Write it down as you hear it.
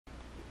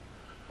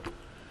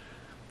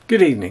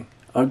Good evening.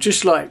 I'd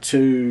just like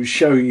to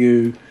show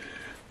you,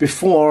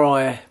 before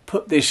I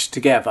put this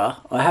together,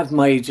 I have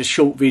made a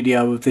short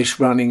video of this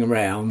running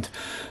around.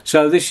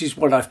 So this is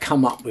what I've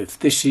come up with.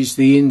 This is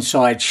the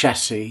inside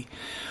chassis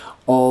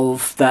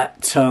of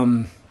that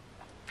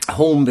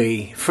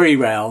Hornby free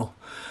rail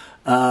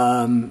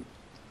 2-car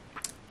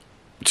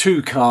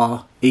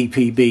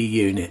EPB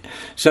unit.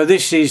 So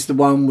this is the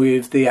one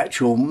with the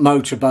actual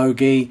motor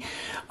bogie.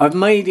 I've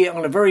made it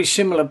on a very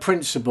similar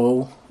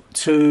principle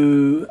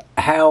to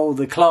how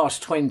the Class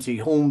 20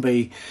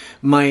 Hornby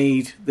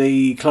made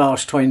the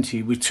Class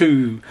 20 with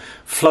 2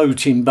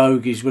 floating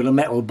bogies with a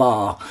metal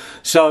bar.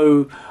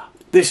 So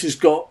this has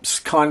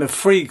got kind of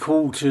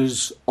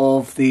 3/4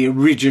 of the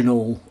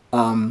original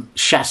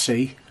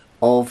chassis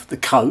of the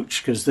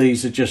coach, because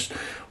these are just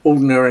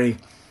ordinary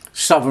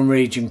Southern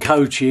Region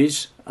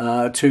coaches,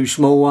 2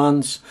 small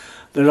ones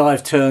that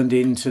I've turned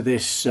into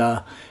this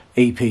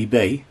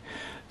EPB.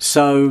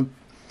 So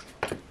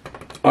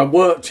I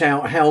worked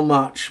out how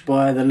much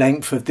by the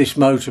length of this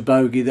motor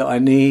bogie that I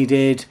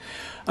needed.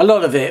 A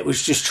lot of it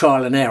was just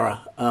trial and error.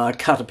 I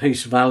cut a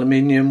piece of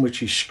aluminium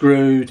which is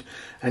screwed,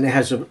 and it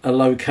has a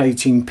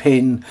locating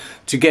pin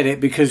to get it,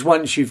 because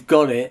once you've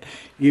got it,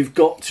 you've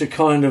got to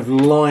kind of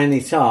line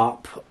it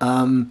up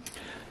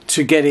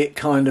to get it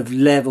kind of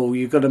level.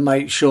 You've got to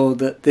make sure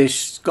that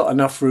this got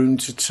enough room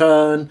to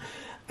turn,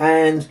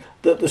 and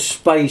that the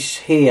space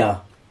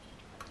here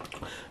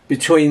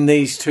between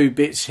these 2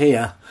 bits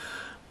here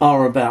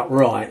are about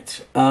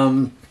right,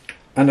 and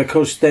of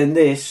course then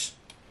this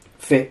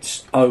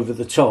fits over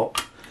the top,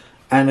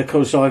 and of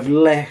course I've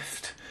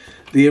left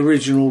the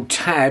original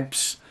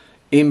tabs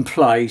in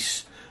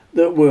place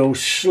that will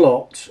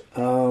slot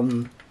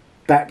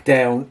back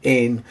down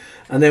in.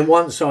 And then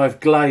once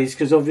I've glazed,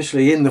 because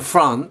obviously in the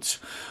front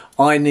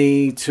I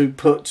need to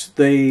put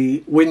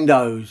the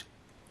windows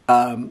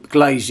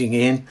glazing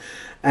in,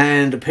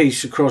 and a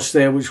piece across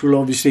there which will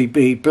obviously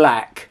be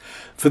black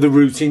for the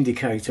route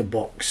indicator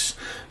box.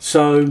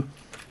 So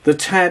the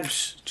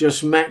tabs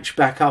just match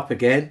back up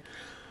again.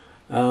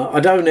 I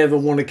don't ever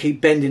want to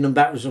keep bending them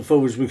backwards and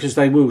forwards, because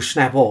they will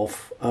snap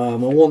off. I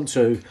want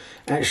to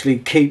actually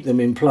keep them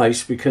in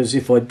place, because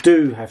if I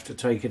do have to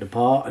take it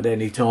apart at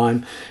any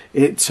time,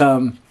 it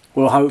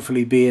will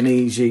hopefully be an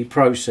easy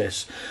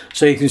process.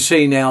 So you can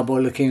see now by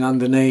looking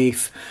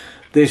underneath,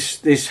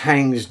 this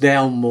hangs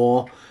down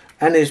more,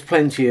 and there's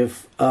plenty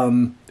of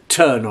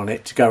turn on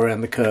it to go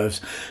around the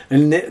curves.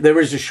 And there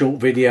is a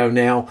short video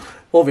now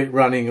of it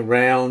running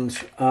around,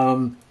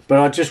 but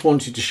I just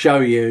wanted to show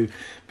you,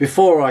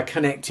 before I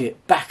connect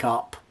it back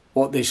up,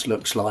 what this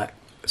looks like.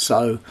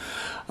 So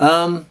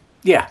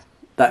yeah,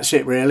 that's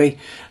it really.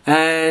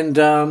 And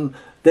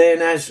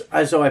then as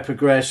I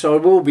progress, I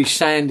will be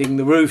sanding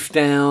the roof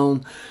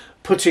down,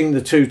 putting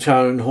the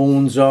 2-tone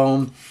horns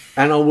on,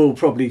 and I will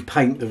probably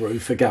paint the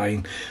roof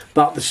again.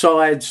 But the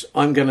sides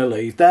I'm going to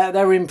leave.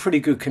 They're in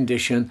pretty good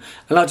condition,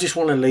 and I just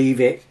want to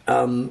leave it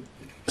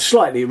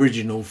slightly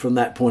original from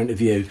that point of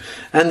view.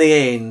 And the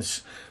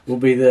ends will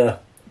be they're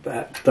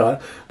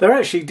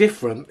actually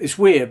different. It's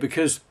weird,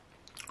 because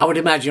I would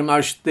imagine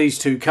most of these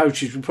 2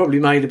 coaches were probably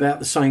made about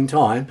the same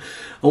time.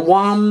 And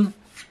one,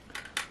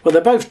 well,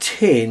 they're both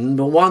tin,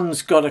 but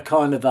one's got a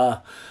kind of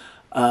a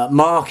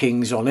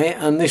markings on it,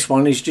 and this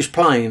one is just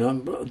plain. I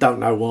don't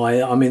know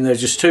why. I mean, they're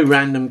just 2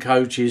 random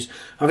coaches.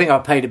 I think I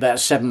paid about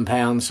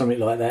 £7, something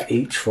like that,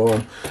 each for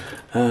them,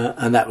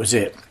 and that was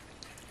it.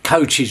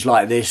 Coaches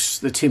like this,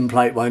 the tin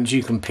plate ones,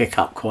 you can pick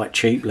up quite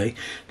cheaply.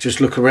 Just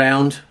look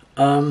around.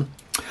 And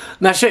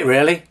that's it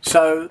really.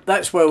 So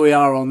that's where we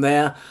are on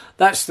there.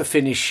 That's the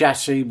finished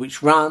chassis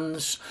which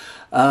runs,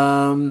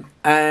 yeah,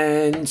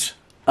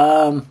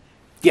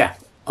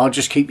 I'll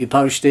just keep you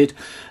posted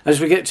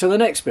as we get to the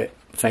next bit.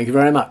 Thank you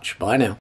very much. Bye now.